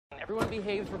everyone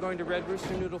behaves, we're going to Red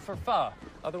Rooster Noodle for pho.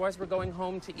 Otherwise, we're going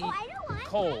home to eat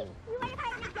coal. You want to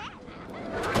buy them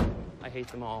again? I hate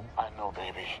them all. I know,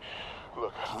 baby.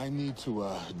 Look, I need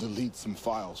to delete some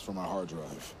files from my hard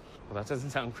drive. Well, that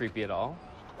doesn't sound creepy at all.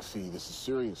 See, this is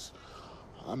serious.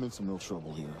 I'm in some real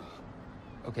trouble here.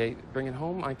 Okay, bring it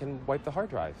home. I can wipe the hard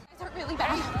drive. These hurt really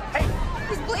bad. Hey!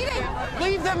 He's bleeding!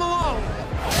 Leave them alone!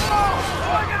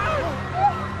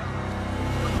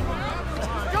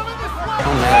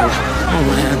 Oh,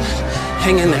 man.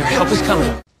 Hang in there. Help is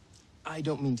coming. I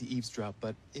don't mean to eavesdrop,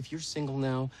 but if you're single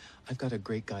now, I've got a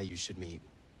great guy you should meet.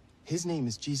 His name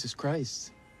is Jesus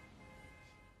Christ.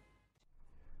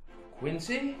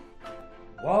 Quincy,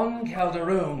 Juan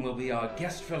Calderon will be our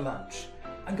guest for lunch.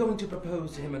 I'm going to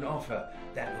propose to him an offer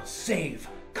that will save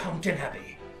Compton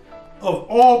Abbey. Of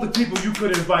all the people you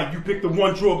could invite, you picked the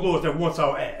one drug lord that wants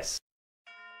our ass.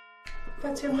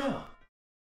 That's him now.